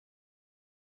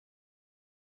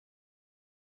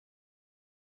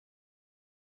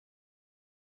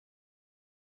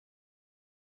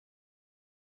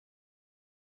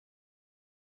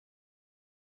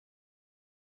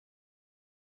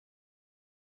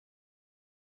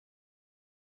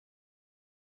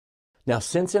Now,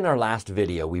 since in our last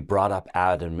video we brought up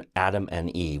Adam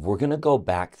and Eve, we're going to go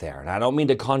back there. And I don't mean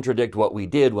to contradict what we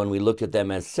did when we looked at them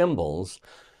as symbols,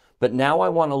 but now I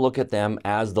want to look at them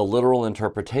as the literal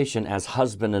interpretation, as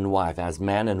husband and wife, as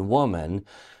man and woman,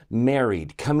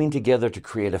 married, coming together to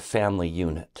create a family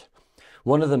unit.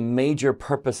 One of the major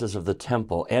purposes of the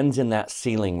temple ends in that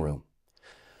sealing room.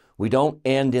 We don't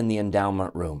end in the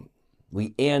endowment room.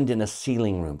 We end in a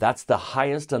sealing room. That's the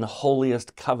highest and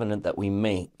holiest covenant that we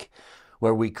make,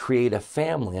 where we create a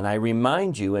family. And I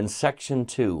remind you, in section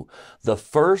 2, the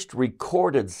first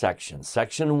recorded section,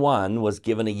 section 1, was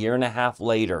given a year and a half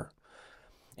later.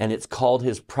 And it's called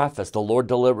his preface. The Lord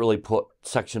deliberately put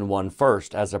section 1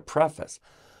 first as a preface.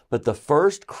 But the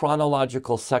first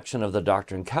chronological section of the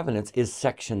Doctrine and Covenants is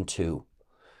section 2.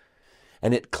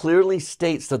 And it clearly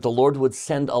states that the Lord would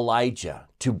send Elijah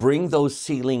to bring those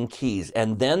sealing keys.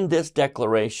 And then this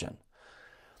declaration,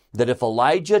 that if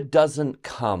Elijah doesn't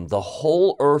come, the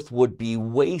whole earth would be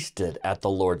wasted at the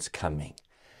Lord's coming.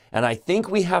 And I think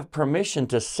we have permission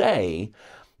to say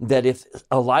that if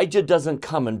Elijah doesn't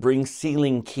come and bring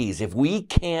sealing keys, if we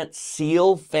can't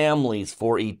seal families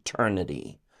for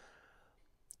eternity,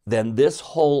 then this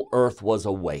whole earth was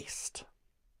a waste.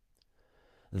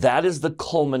 That is the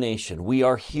culmination. We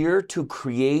are here to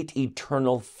create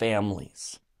eternal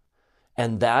families.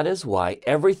 And that is why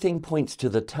everything points to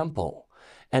the temple.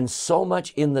 And so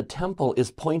much in the temple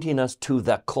is pointing us to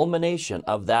the culmination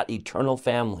of that eternal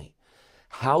family.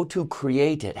 How to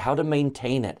create it, how to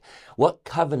maintain it, what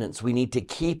covenants we need to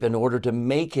keep in order to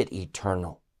make it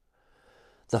eternal.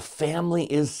 The family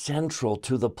is central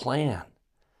to the plan,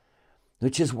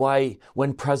 which is why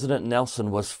when President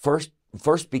Nelson was first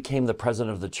became the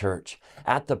president of the church,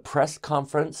 at the press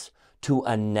conference to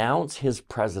announce his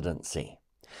presidency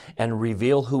and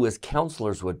reveal who his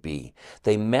counselors would be,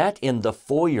 they met in the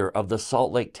foyer of the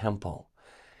Salt Lake Temple.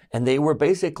 And they were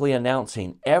basically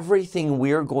announcing everything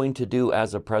we're going to do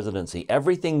as a presidency,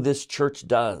 everything this church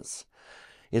does,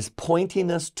 is pointing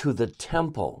us to the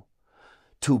temple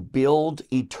to build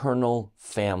eternal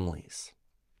families.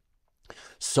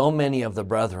 So many of the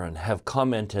brethren have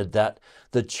commented that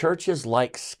the church is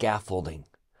like scaffolding.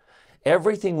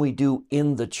 Everything we do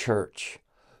in the church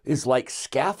is like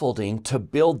scaffolding to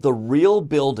build the real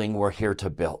building we're here to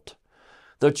build.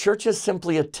 The church is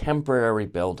simply a temporary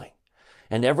building,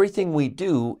 and everything we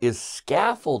do is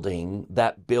scaffolding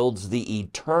that builds the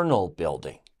eternal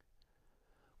building,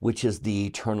 which is the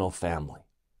eternal family.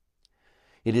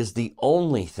 It is the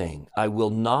only thing I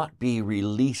will not be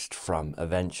released from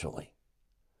eventually.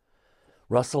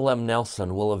 Russell M.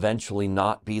 Nelson will eventually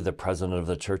not be the president of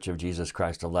the Church of Jesus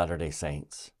Christ of Latter-day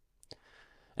Saints.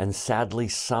 And sadly,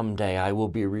 someday I will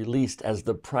be released as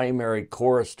the primary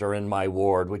chorister in my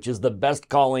ward, which is the best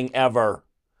calling ever.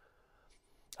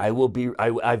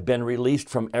 I've been released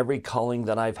from every calling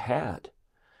that I've had.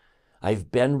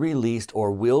 I've been released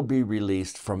or will be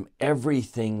released from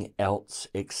everything else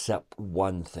except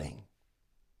one thing: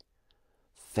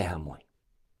 family.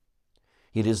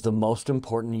 It is the most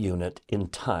important unit in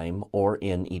time or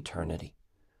in eternity.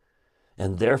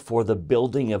 And therefore, the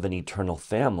building of an eternal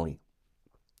family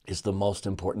is the most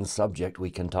important subject we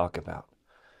can talk about.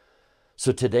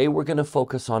 So today we're going to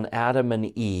focus on Adam and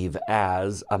Eve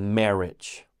as a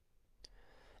marriage,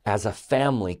 as a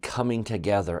family coming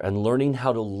together and learning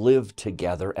how to live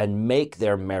together and make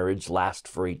their marriage last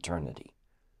for eternity.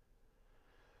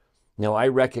 Now, I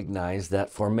recognize that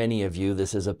for many of you,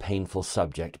 this is a painful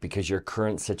subject because your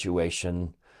current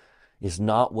situation is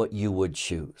not what you would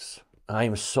choose. I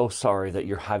am so sorry that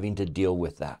you're having to deal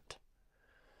with that.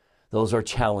 Those are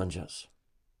challenges.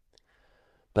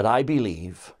 But I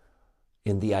believe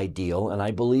in the ideal, and I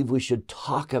believe we should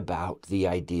talk about the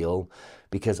ideal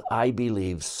because I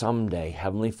believe someday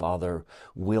Heavenly Father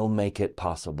will make it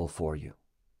possible for you.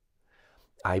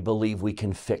 I believe we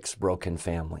can fix broken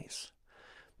families.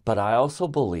 But I also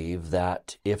believe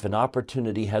that if an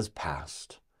opportunity has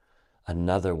passed,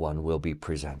 another one will be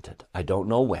presented. I don't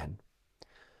know when,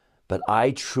 but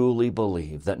I truly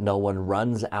believe that no one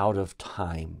runs out of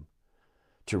time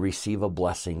to receive a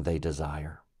blessing they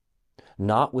desire.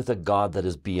 Not with a God that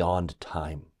is beyond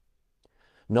time.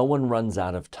 No one runs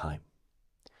out of time.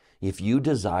 If you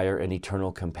desire an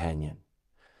eternal companion,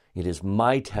 it is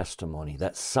my testimony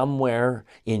that somewhere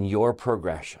in your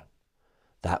progression,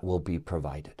 that will be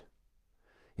provided.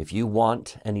 If you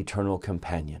want an eternal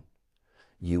companion,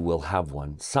 you will have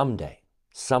one someday,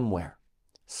 somewhere,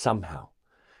 somehow.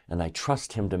 And I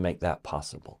trust Him to make that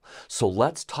possible. So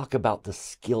let's talk about the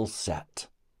skill set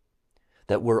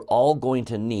that we're all going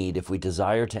to need if we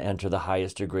desire to enter the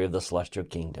highest degree of the celestial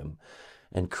kingdom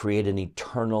and create an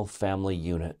eternal family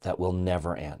unit that will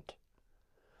never end.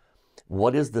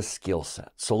 What is the skill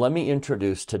set? So let me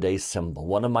introduce today's symbol,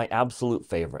 one of my absolute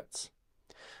favorites.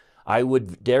 I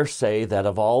would dare say that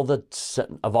of all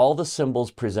the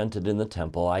symbols presented in the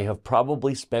temple, I have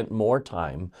probably spent more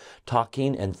time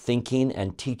talking and thinking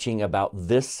and teaching about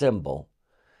this symbol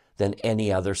than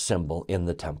any other symbol in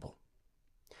the temple.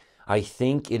 I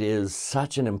think it is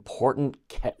such an important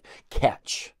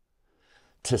catch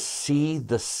to see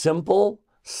the simple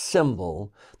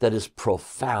symbol that is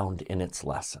profound in its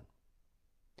lesson.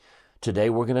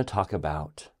 Today we're going to talk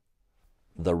about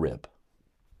the rib.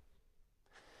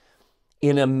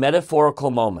 In a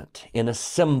metaphorical moment, in a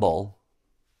symbol,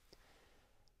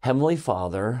 Heavenly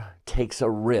Father takes a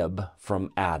rib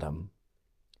from Adam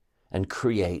and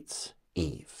creates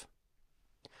Eve.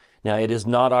 Now, it is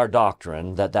not our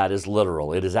doctrine that that is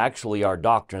literal. It is actually our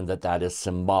doctrine that that is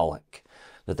symbolic,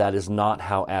 that that is not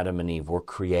how Adam and Eve were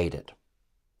created.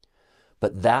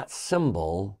 But that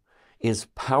symbol is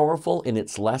powerful in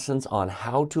its lessons on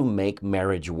how to make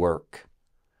marriage work,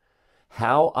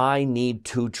 how I need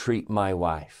to treat my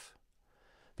wife,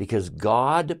 because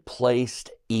God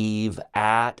placed Eve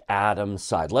at Adam's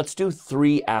side. Let's do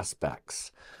 3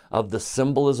 aspects of the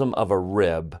symbolism of a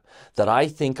rib that I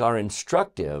think are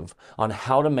instructive on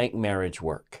how to make marriage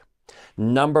work.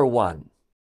 Number 1,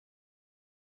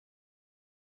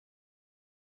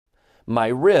 my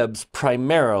ribs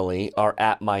primarily are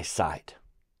at my side.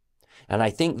 And I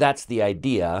think that's the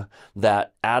idea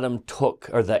that Adam took,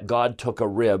 or that God took a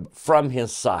rib from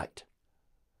his side.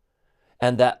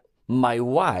 And that my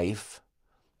wife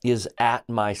is at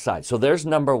my side. So there's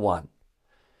number 1,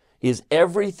 is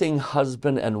everything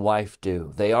husband and wife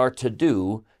do, they are to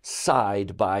do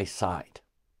side by side.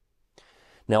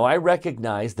 Now, I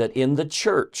recognize that in the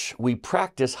church, we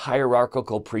practice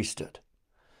hierarchical priesthood.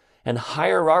 And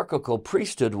hierarchical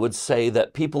priesthood would say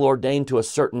that people ordained to a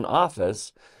certain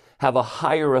office have a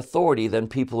higher authority than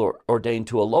people ordained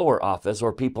to a lower office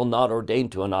or people not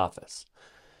ordained to an office.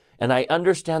 And I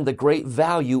understand the great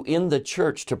value in the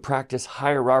church to practice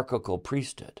hierarchical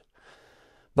priesthood.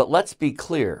 But let's be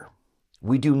clear,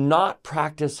 we do not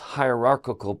practice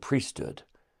hierarchical priesthood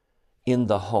in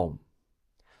the home.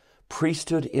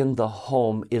 Priesthood in the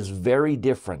home is very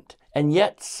different and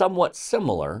yet somewhat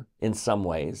similar in some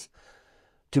ways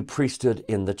to priesthood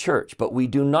in the church, but we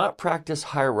do not practice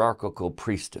hierarchical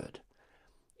priesthood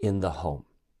in the home.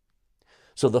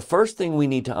 So the first thing we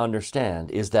need to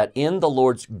understand is that in the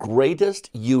Lord's greatest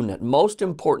unit, most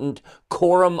important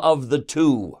quorum of the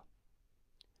 2,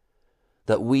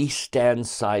 that we stand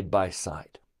side by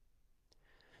side,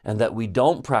 and that we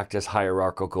don't practice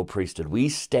hierarchical priesthood. We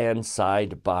stand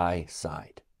side by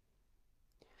side.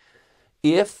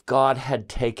 If God had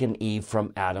taken Eve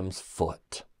from Adam's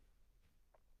foot,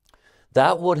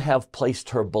 that would have placed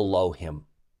her below him.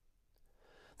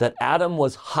 That Adam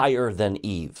was higher than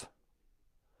Eve.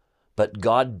 But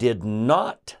God did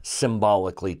not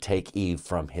symbolically take Eve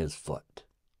from his foot.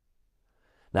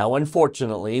 Now,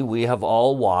 unfortunately, we have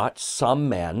all watched some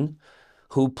men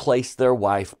who place their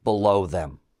wife below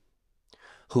them,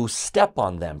 who step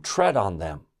on them, tread on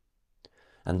them.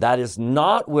 And that is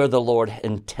not where the Lord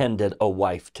intended a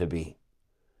wife to be.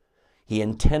 He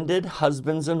intended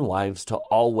husbands and wives to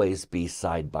always be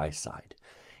side by side.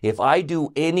 If I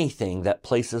do anything that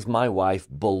places my wife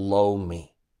below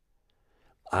me,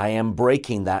 I am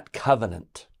breaking that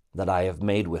covenant that I have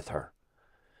made with her.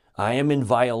 I am in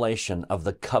violation of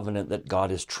the covenant that God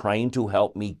is trying to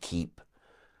help me keep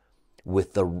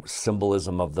with the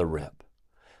symbolism of the rib.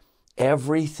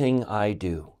 Everything I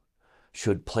do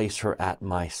should place her at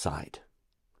my side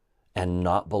and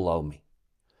not below me,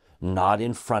 not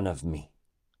in front of me.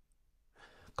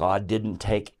 God didn't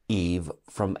take Eve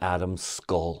from Adam's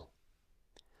skull.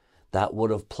 That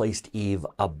would have placed Eve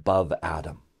above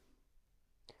Adam.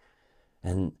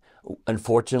 And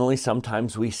unfortunately,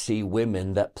 sometimes we see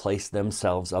women that place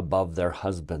themselves above their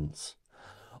husbands.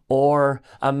 Or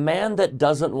a man that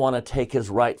doesn't want to take his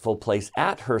rightful place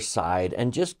at her side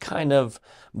and just kind of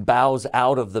bows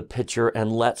out of the picture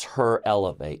and lets her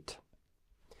elevate.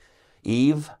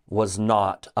 Eve was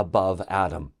not above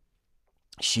Adam.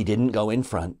 She didn't go in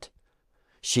front.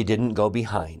 She didn't go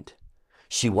behind.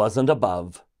 She wasn't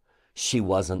above. She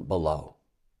wasn't below.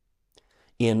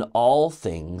 In all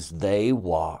things, they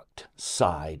walked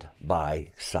side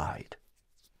by side.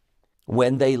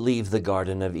 When they leave the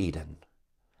Garden of Eden,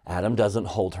 Adam doesn't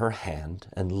hold her hand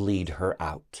and lead her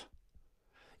out.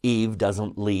 Eve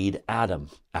doesn't lead Adam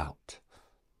out.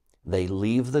 They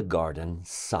leave the garden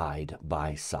side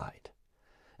by side.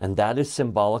 And that is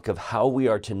symbolic of how we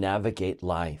are to navigate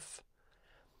life.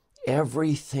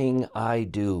 Everything I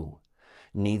do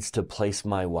needs to place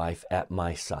my wife at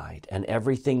my side, and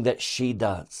everything that she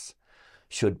does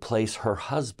should place her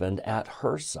husband at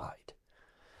her side.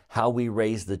 How we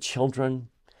raise the children,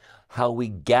 how we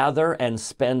gather and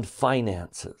spend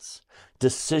finances,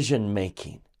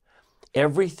 decision-making,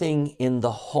 everything in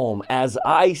the home, as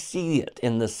I see it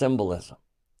in the symbolism,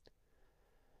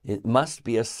 it must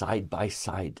be a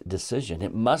side-by-side decision.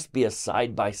 It must be a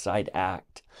side-by-side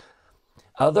act.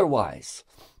 Otherwise,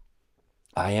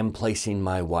 I am placing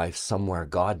my wife somewhere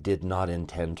God did not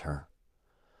intend her,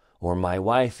 or my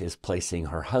wife is placing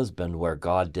her husband where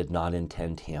God did not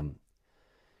intend him.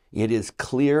 It is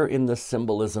clear in the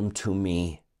symbolism to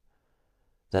me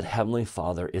that Heavenly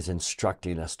Father is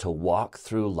instructing us to walk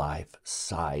through life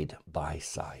side by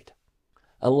side.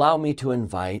 Allow me to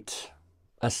invite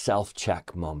a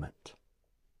self-check moment.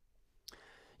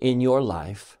 In your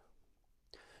life,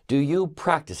 do you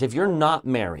practice, if you're not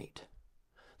married,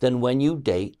 then when you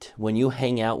date, when you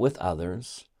hang out with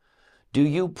others, do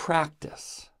you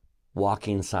practice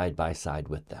walking side by side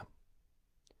with them?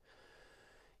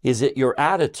 Is it your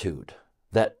attitude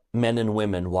that men and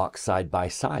women walk side by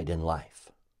side in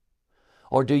life?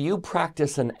 Or do you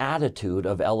practice an attitude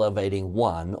of elevating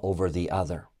one over the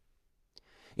other?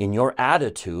 In your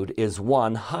attitude, is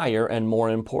one higher and more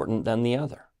important than the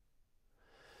other?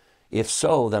 If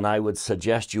so, then I would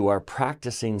suggest you are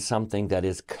practicing something that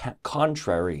is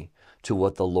contrary to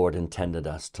what the Lord intended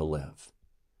us to live.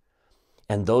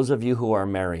 And those of you who are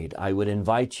married, I would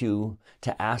invite you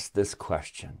to ask this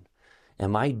question: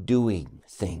 am I doing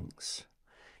things,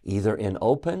 either in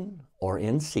open or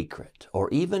in secret, or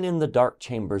even in the dark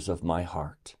chambers of my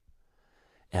heart?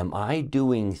 Am I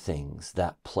doing things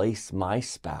that place my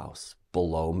spouse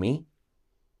below me,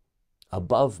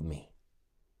 above me,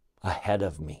 ahead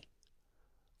of me,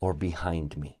 or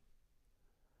behind me?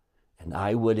 And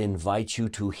I would invite you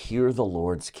to hear the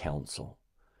Lord's counsel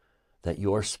that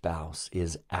your spouse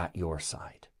is at your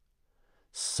side,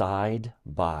 side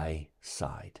by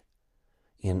side,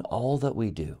 in all that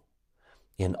we do,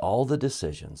 in all the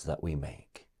decisions that we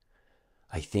make.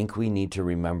 I think we need to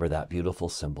remember that beautiful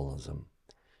symbolism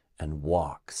and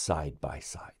walk side by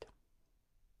side.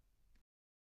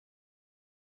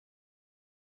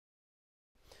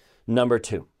 Number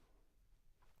 2.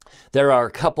 There are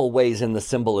a couple ways in the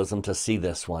symbolism to see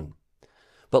this one.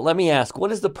 But let me ask,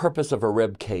 what is the purpose of a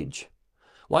rib cage?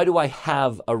 Why do I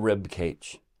have a rib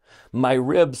cage? My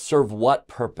ribs serve what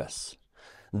purpose?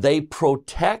 They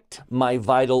protect my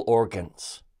vital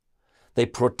organs. They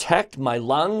protect my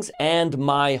lungs and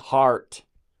my heart.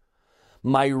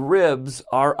 My ribs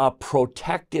are a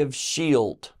protective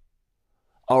shield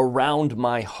around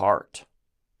my heart.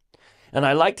 And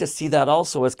I like to see that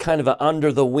also as kind of an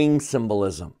under the wing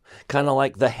symbolism, kind of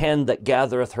like the hen that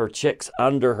gathereth her chicks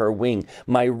under her wing.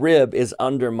 My rib is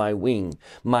under my wing.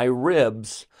 My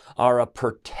ribs are a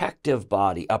protective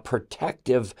body, a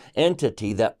protective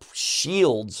entity that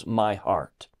shields my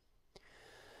heart.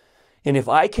 And if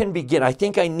I can begin, I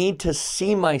think I need to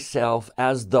see myself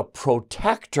as the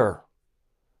protector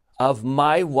of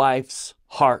my wife's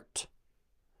heart.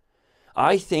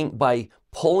 I think by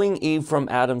pulling Eve from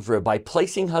Adam's rib, by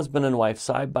placing husband and wife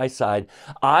side by side,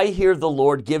 I hear the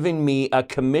Lord giving me a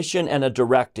commission and a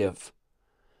directive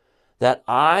that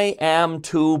I am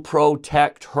to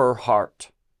protect her heart.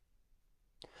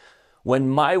 When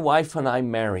my wife and I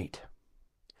married,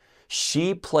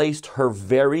 she placed her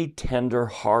very tender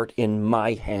heart in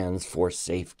my hands for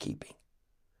safekeeping.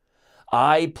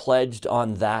 I pledged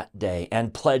on that day,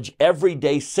 and pledge every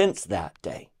day since that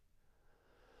day,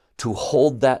 to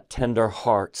hold that tender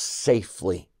heart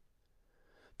safely,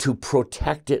 to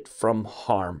protect it from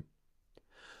harm,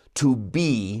 to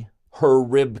be her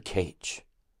rib cage.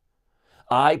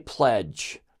 I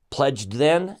pledged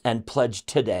then and pledged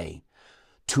today,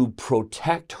 to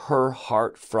protect her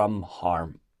heart from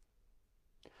harm.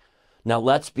 Now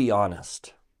let's be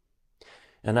honest.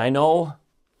 And I know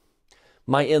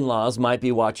my in-laws might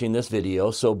be watching this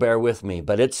video, so bear with me,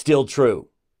 but it's still true.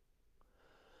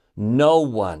 No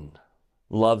one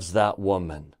loves that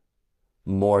woman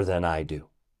more than I do.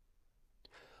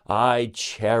 I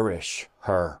cherish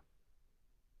her.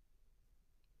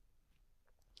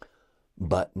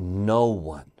 But no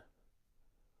one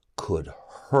could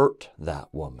hurt that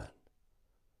woman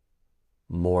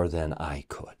more than I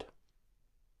could.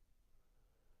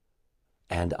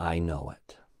 And I know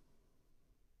it.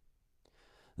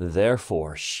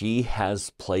 Therefore, she has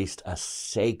placed a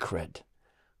sacred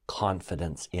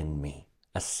confidence in me,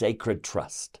 a sacred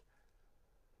trust,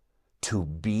 to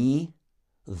be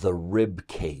the rib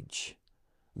cage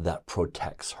that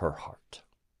protects her heart.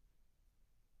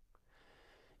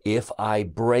 If I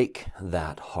break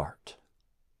that heart,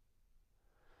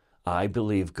 I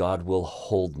believe God will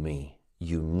hold me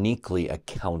uniquely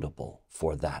accountable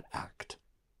for that act.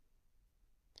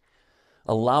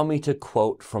 Allow me to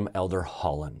quote from Elder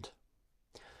Holland.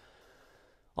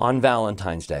 On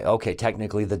Valentine's Day, okay,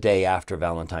 technically the day after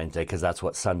Valentine's Day, because that's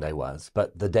what Sunday was,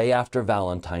 but the day after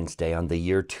Valentine's Day on the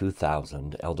year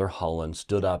 2000, Elder Holland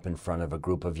stood up in front of a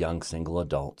group of young single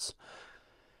adults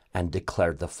and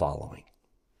declared the following.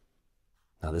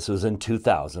 Now, this was in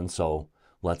 2000, so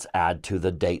let's add to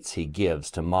the dates he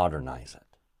gives to modernize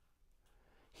it.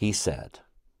 He said,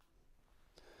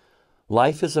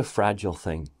 "Life is a fragile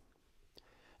thing,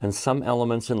 and some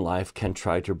elements in life can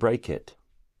try to break it.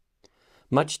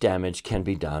 Much damage can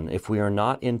be done if we are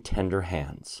not in tender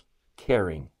hands,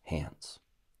 caring hands.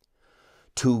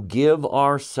 To give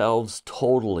ourselves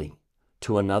totally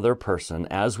to another person,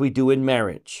 as we do in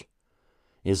marriage,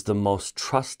 is the most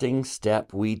trusting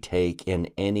step we take in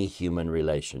any human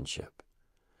relationship.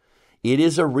 It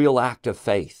is a real act of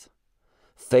faith.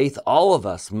 Faith all of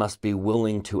us must be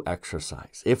willing to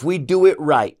exercise. If we do it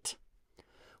right,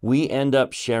 we end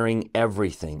up sharing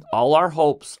everything, all our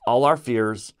hopes, all our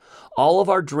fears, all of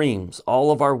our dreams, all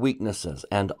of our weaknesses,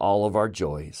 and all of our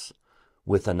joys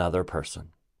with another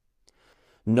person.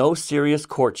 No serious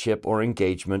courtship or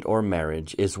engagement or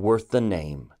marriage is worth the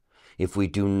name if we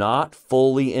do not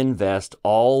fully invest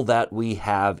all that we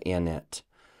have in it,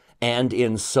 and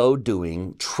in so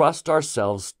doing, trust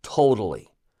ourselves totally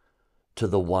to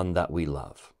the one that we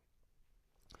love.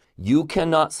 You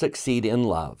cannot succeed in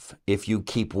love if you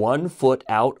keep one foot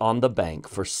out on the bank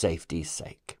for safety's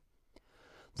sake.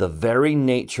 The very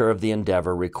nature of the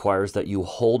endeavor requires that you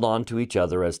hold on to each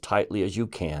other as tightly as you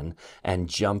can and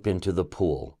jump into the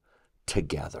pool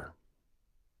together."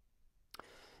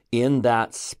 In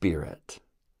that spirit,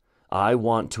 I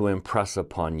want to impress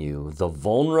upon you the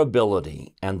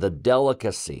vulnerability and the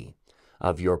delicacy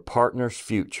of your partner's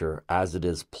future as it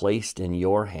is placed in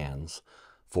your hands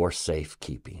for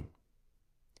safekeeping.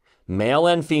 Male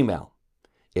and female,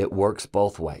 it works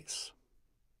both ways.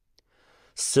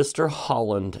 Sister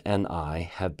Holland and I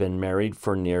have been married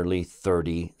for nearly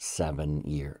 37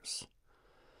 years.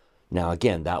 Now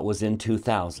again, that was in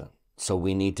 2000, so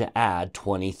we need to add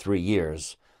 23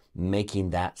 years, making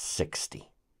that 60.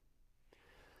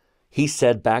 He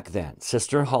said back then,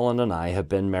 Sister Holland and I have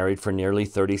been married for nearly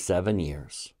 37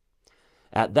 years.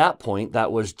 At that point,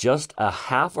 that was just a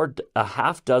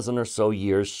half dozen or so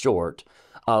years short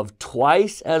of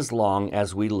twice as long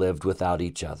as we lived without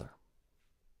each other.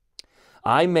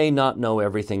 I may not know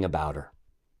everything about her,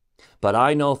 but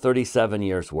I know 37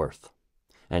 years worth,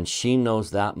 and she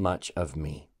knows that much of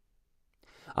me.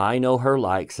 I know her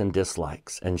likes and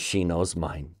dislikes, and she knows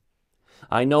mine.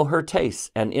 I know her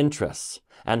tastes and interests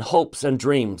and hopes and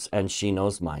dreams, and she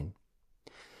knows mine.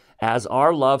 As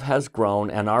our love has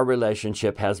grown and our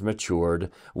relationship has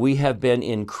matured, we have been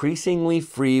increasingly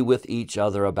free with each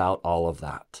other about all of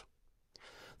that.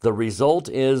 The result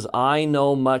is I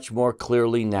know much more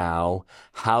clearly now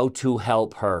how to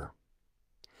help her.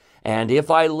 And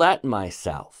if I let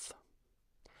myself,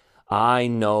 I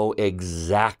know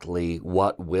exactly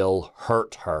what will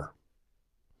hurt her.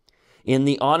 In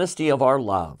the honesty of our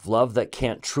love that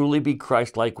can't truly be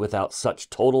Christ-like without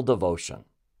such total devotion,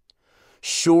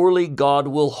 surely God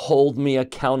will hold me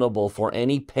accountable for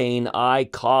any pain I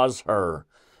cause her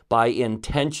by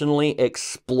intentionally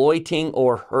exploiting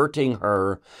or hurting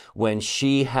her when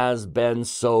she has been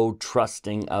so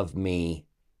trusting of me.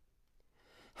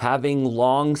 Having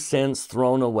long since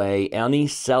thrown away any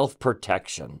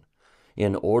self-protection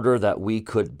in order that we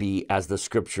could be, as the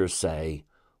scriptures say,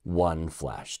 one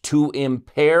flesh. To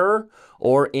impair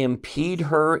or impede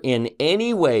her in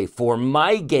any way for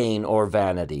my gain or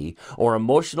vanity or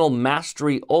emotional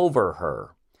mastery over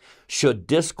her should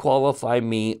disqualify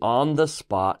me on the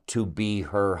spot to be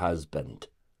her husband.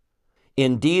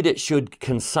 Indeed, it should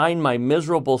consign my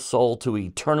miserable soul to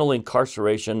eternal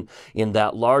incarceration in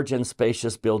that large and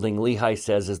spacious building Lehi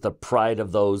says is the pride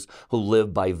of those who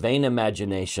live by vain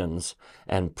imaginations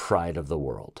and pride of the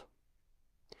world.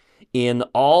 In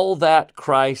all that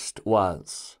Christ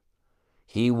was,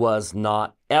 he was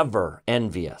not ever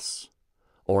envious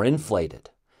or inflated,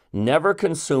 never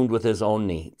consumed with his own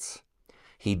needs.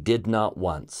 He did not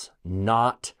once,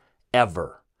 not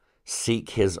ever,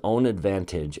 seek his own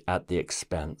advantage at the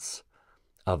expense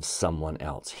of someone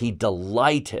else. He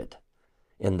delighted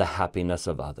in the happiness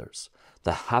of others,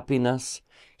 the happiness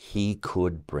he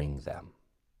could bring them.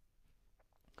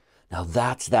 Now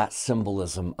that's that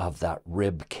symbolism of that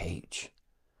rib cage.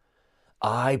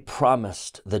 I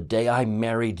promised the day I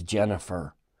married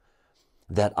Jennifer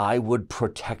that I would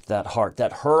protect that heart,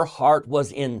 that her heart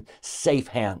was in safe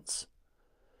hands,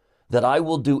 that I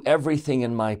will do everything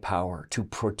in my power to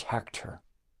protect her.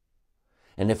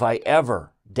 And if I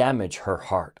ever damage her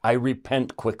heart, I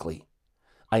repent quickly.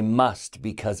 I must,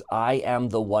 because I am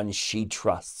the one she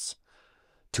trusts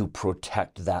to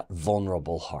protect that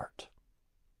vulnerable heart.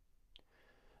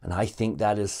 And I think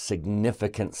that is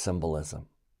significant symbolism.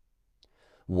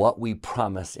 What we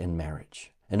promise in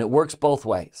marriage. And it works both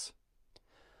ways.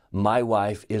 My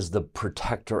wife is the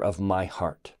protector of my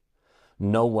heart.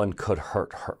 No one could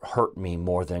hurt me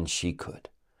more than she could.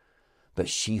 But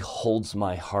she holds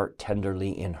my heart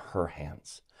tenderly in her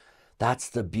hands. That's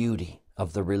the beauty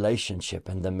of the relationship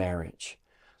and the marriage,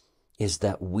 is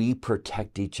that we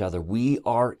protect each other. We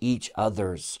are each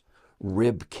other's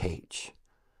rib cage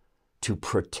to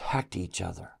protect each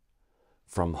other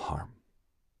from harm.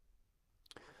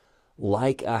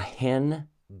 Like a hen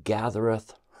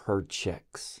gathereth her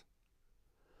chicks,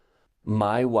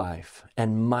 my wife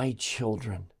and my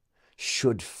children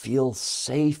should feel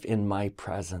safe in my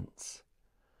presence.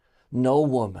 No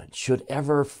woman should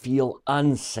ever feel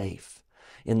unsafe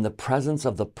in the presence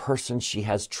of the person she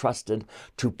has trusted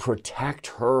to protect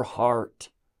her heart.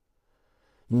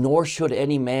 Nor should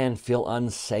any man feel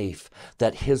unsafe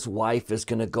that his wife is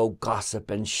going to go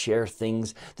gossip and share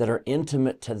things that are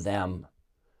intimate to them.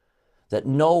 That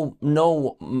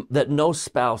no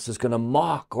spouse is going to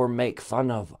mock or make fun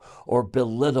of or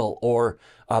belittle or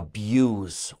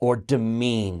abuse or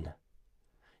demean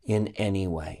in any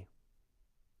way.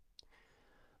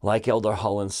 Like Elder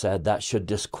Holland said, that should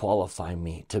disqualify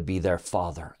me to be their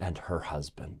father and her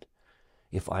husband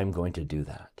if I'm going to do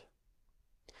that.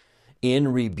 In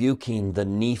rebuking the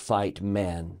Nephite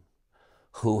men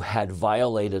who had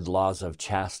violated laws of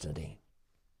chastity,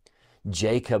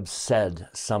 Jacob said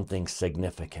something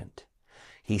significant.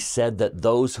 He said that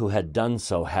those who had done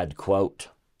so had, quote,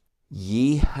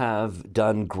 "Ye have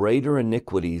done greater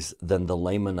iniquities than the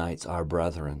Lamanites our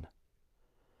brethren.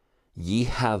 Ye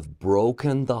have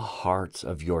broken the hearts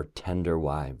of your tender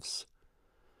wives,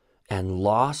 and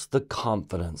lost the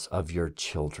confidence of your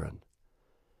children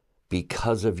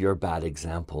because of your bad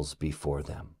examples before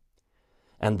them.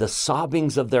 And the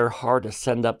sobbings of their heart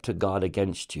ascend up to God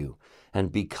against you,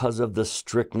 and because of the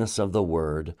strictness of the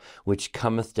word which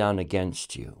cometh down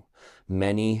against you,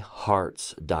 many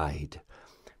hearts died,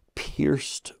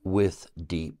 pierced with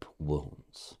deep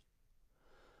wounds."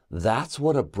 That's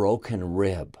what a broken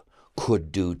rib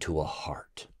could do to a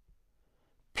heart.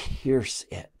 Pierce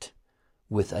it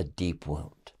with a deep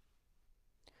wound.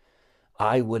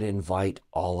 I would invite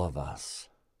all of us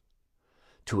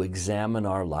to examine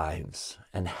our lives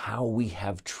and how we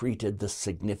have treated the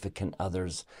significant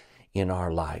others in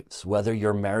our lives, whether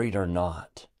you're married or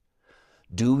not.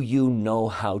 Do you know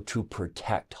how to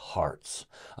protect hearts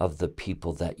of the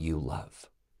people that you love?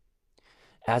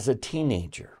 As a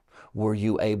teenager, were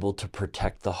you able to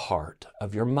protect the heart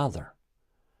of your mother,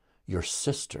 your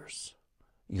sisters,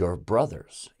 your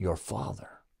brothers, your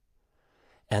father?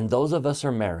 And those of us who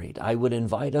are married, I would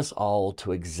invite us all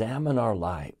to examine our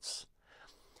lives.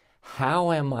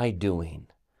 How am I doing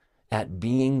at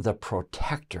being the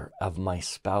protector of my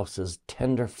spouse's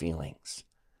tender feelings?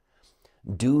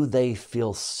 Do they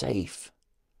feel safe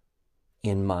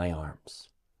in my arms,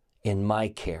 in my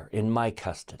care, in my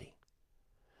custody?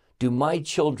 Do my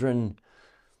children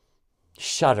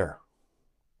shudder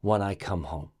when I come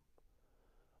home,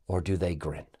 or do they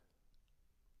grin?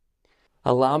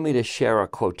 Allow me to share a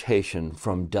quotation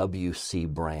from W.C.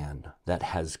 Brand that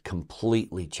has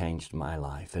completely changed my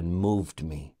life and moved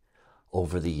me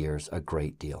over the years a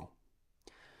great deal.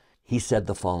 He said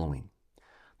the following: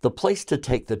 "The place to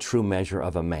take the true measure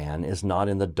of a man is not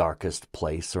in the darkest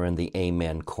place or in the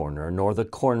amen corner, nor the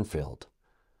cornfield,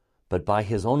 but by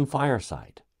his own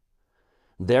fireside.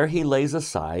 There he lays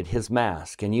aside his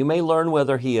mask, and you may learn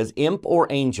whether he is imp or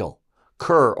angel,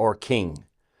 cur or king,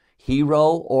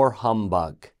 hero or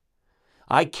humbug.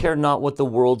 I care not what the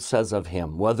world says of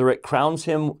him, whether it crowns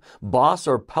him boss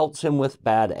or pelts him with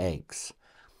bad eggs.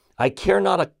 I care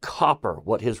not a copper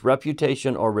what his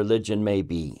reputation or religion may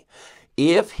be.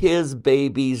 If his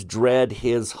babies dread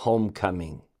his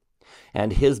homecoming,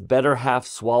 and his better half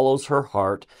swallows her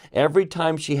heart every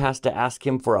time she has to ask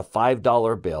him for a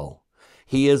 $5 bill,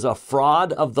 he is a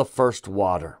fraud of the first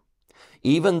water,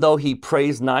 even though he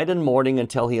prays night and morning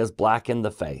until he is black in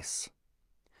the face.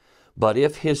 But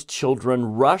if his children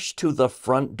rush to the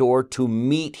front door to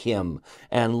meet him,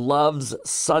 and love's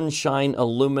sunshine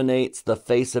illuminates the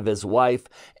face of his wife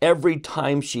every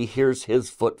time she hears his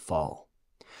footfall,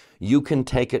 you can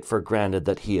take it for granted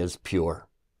that he is pure,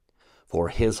 for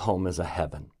his home is a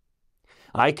heaven.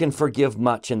 I can forgive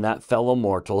much in that fellow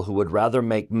mortal who would rather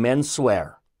make men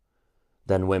swear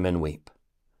than women weep.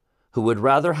 who would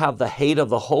rather have the hate of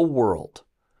the whole world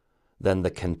than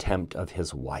the contempt of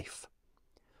his wife,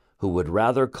 who would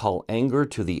rather call anger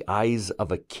to the eyes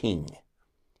of a king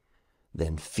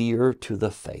than fear to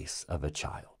the face of a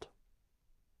child.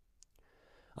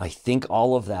 I think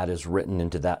all of that is written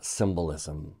into that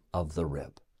symbolism of the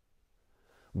rib.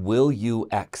 Will you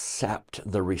accept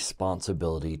the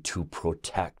responsibility to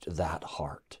protect that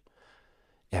heart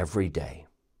every day?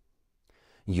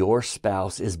 Your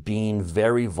spouse is being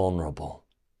very vulnerable.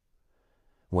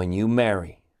 When you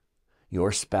marry,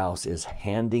 your spouse is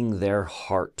handing their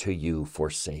heart to you for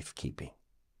safekeeping.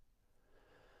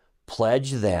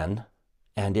 Pledge then,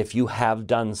 and if you have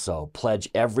done so, pledge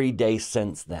every day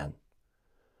since then,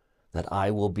 that I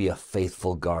will be a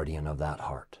faithful guardian of that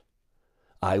heart.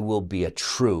 I will be a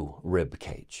true rib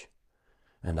cage,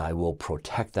 and I will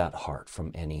protect that heart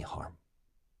from any harm.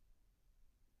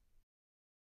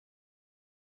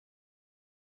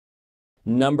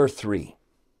 Number 3,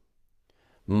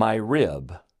 my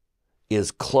rib is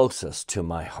closest to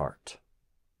my heart.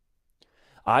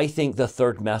 I think the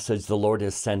third message the Lord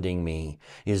is sending me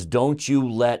is, don't you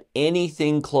let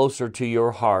anything closer to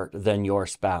your heart than your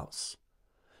spouse.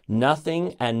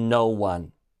 Nothing and no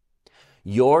one.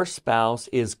 Your spouse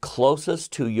is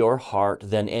closest to your heart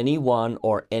than anyone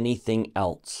or anything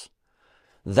else.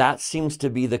 That seems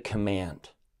to be the command.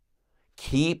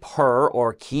 Keep her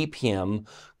or keep him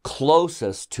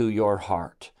closest to your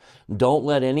heart. Don't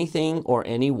let anything or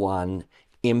anyone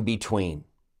in between.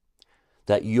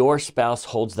 That your spouse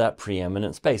holds that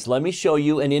preeminent space. Let me show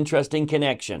you an interesting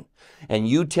connection, and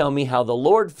you tell me how the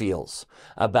Lord feels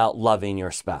about loving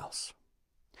your spouse.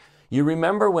 You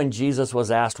remember when Jesus was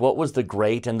asked what was the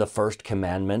great and the first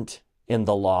commandment in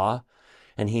the law?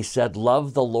 And he said,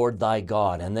 love the Lord thy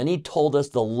God. And then he told us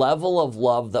the level of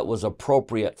love that was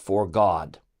appropriate for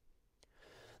God.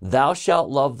 Thou shalt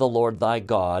love the Lord thy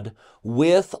God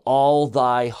with all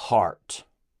thy heart.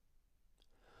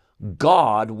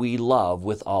 God we love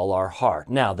with all our heart.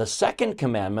 Now, the second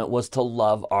commandment was to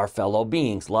love our fellow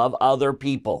beings, love other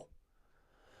people.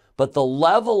 But the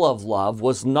level of love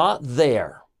was not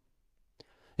there.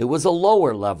 It was a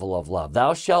lower level of love.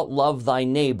 Thou shalt love thy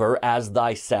neighbor as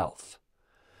thyself.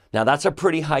 Now, that's a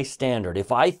pretty high standard.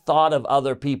 If I thought of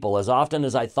other people as often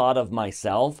as I thought of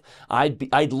myself,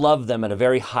 I'd love them at a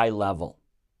very high level.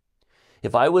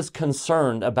 If I was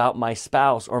concerned about my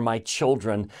spouse or my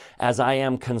children as I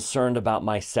am concerned about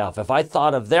myself, if I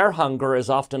thought of their hunger as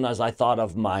often as I thought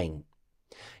of mine,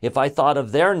 if I thought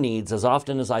of their needs as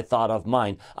often as I thought of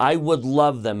mine, I would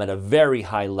love them at a very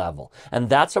high level. And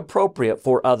that's appropriate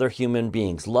for other human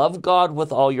beings. Love God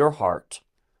with all your heart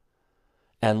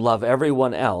and love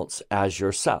everyone else as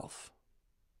yourself.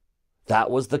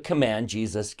 That was the command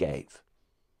Jesus gave.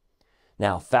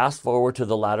 Now, fast forward to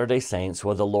the Latter-day Saints,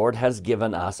 where the Lord has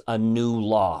given us a new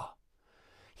law.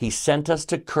 He sent us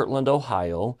to Kirtland,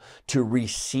 Ohio, to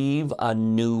receive a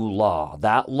new law.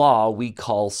 That law we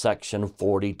call Section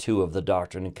 42 of the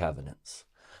Doctrine and Covenants.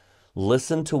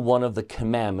 Listen to one of the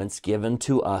commandments given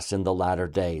to us in the latter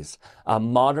days, a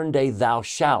modern day thou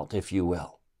shalt, if you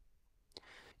will.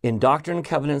 In Doctrine and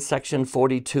Covenants, Section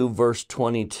 42, verse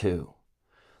 22,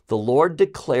 the Lord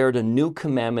declared a new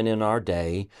commandment in our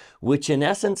day, which in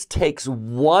essence takes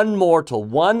one mortal,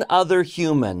 one other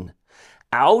human,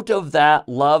 out of that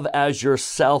love as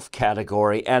yourself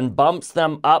category and bumps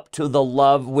them up to the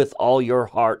love with all your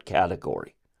heart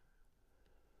category.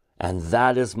 And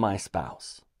that is my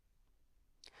spouse.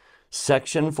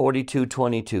 Section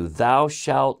 42:22, thou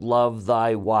shalt love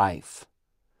thy wife.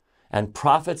 And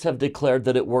prophets have declared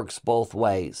that it works both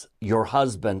ways. Your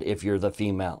husband, if you're the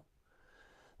female.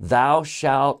 Thou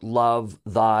shalt love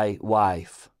thy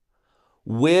wife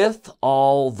with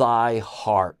all thy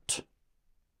heart,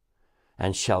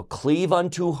 and shall cleave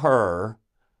unto her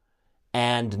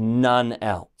and none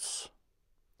else.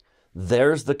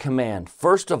 There's the command.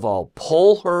 First of all,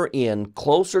 pull her in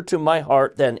closer to my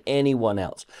heart than anyone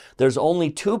else. There's only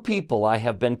two people I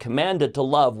have been commanded to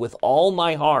love with all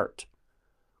my heart: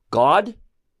 God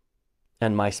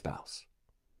and my spouse.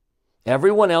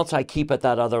 Everyone else I keep at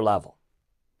that other level.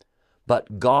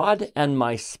 But God and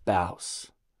my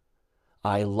spouse,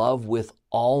 I love with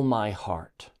all my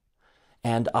heart,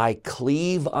 and I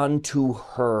cleave unto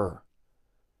her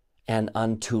and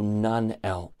unto none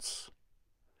else.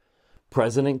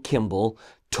 President Kimball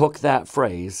took that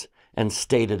phrase and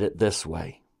stated it this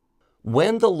way: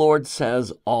 when the Lord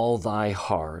says all thy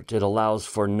heart, it allows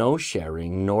for no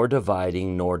sharing, nor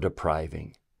dividing, nor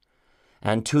depriving.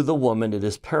 And to the woman it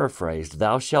is paraphrased,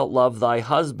 thou shalt love thy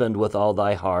husband with all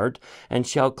thy heart, and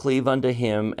shalt cleave unto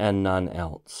him and none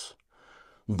else.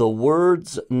 The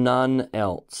words none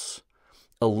else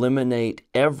eliminate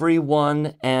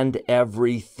everyone and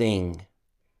everything.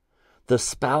 The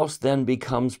spouse then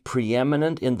becomes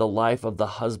preeminent in the life of the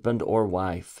husband or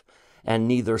wife, and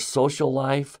neither social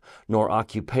life, nor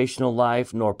occupational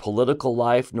life, nor political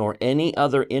life, nor any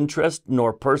other interest,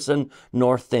 nor person,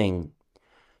 nor thing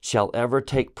shall ever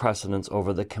take precedence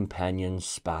over the companion's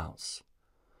spouse.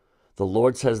 The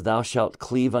Lord says, thou shalt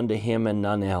cleave unto him and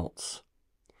none else.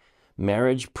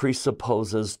 Marriage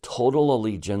presupposes total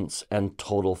allegiance and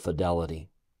total fidelity.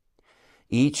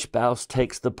 Each spouse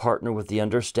takes the partner with the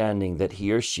understanding that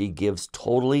he or she gives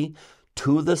totally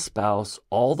to the spouse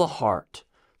all the heart,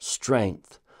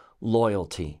 strength,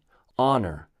 loyalty,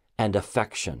 honor, and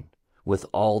affection with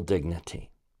all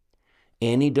dignity.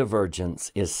 Any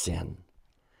divergence is sin.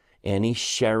 Any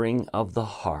sharing of the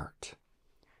heart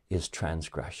is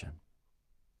transgression.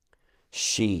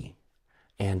 She,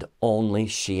 and only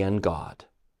she and God,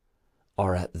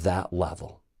 are at that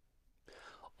level.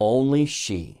 Only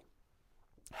she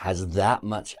has that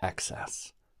much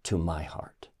access to my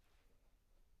heart.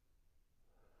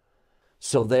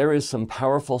 So there is some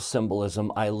powerful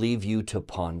symbolism I leave you to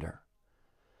ponder.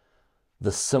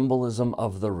 The symbolism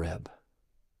of the rib.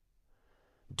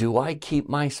 Do I keep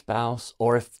my spouse,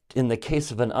 or if in the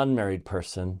case of an unmarried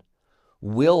person,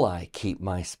 will I keep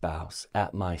my spouse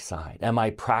at my side? Am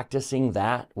I practicing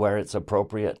that where it's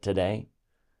appropriate today?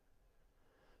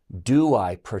 Do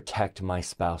I protect my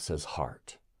spouse's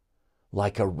heart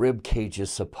like a rib cage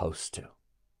is supposed to?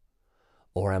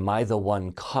 Or am I the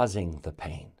one causing the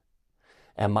pain?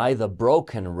 Am I the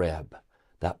broken rib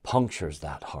that punctures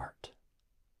that heart?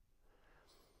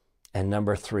 And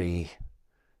number 3,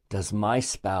 does my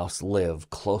spouse live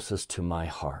closest to my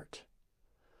heart?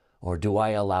 Or do I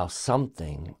allow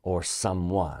something or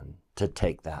someone to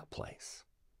take that place?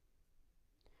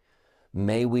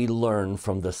 May we learn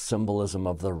from the symbolism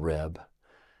of the rib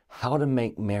how to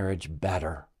make marriage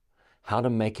better, how to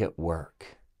make it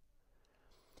work.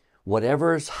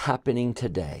 Whatever is happening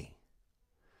today,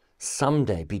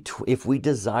 someday, if we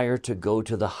desire to go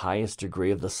to the highest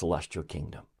degree of the celestial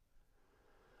kingdom,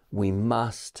 we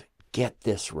must get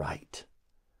this right.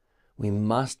 We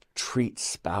must treat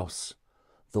spouse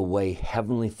the way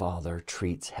Heavenly Father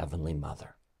treats Heavenly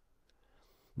Mother.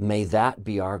 May that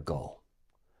be our goal.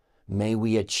 May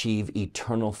we achieve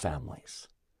eternal families.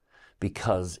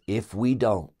 Because if we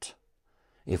don't,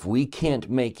 if we can't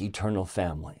make eternal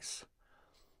families,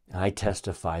 I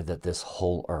testify that this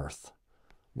whole earth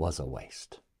was a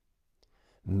waste.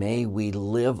 May we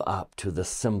live up to the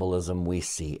symbolism we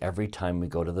see every time we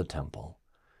go to the temple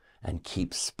and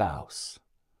keep spouse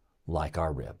like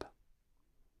our rib.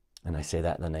 And I say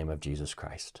that in the name of Jesus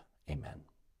Christ. Amen.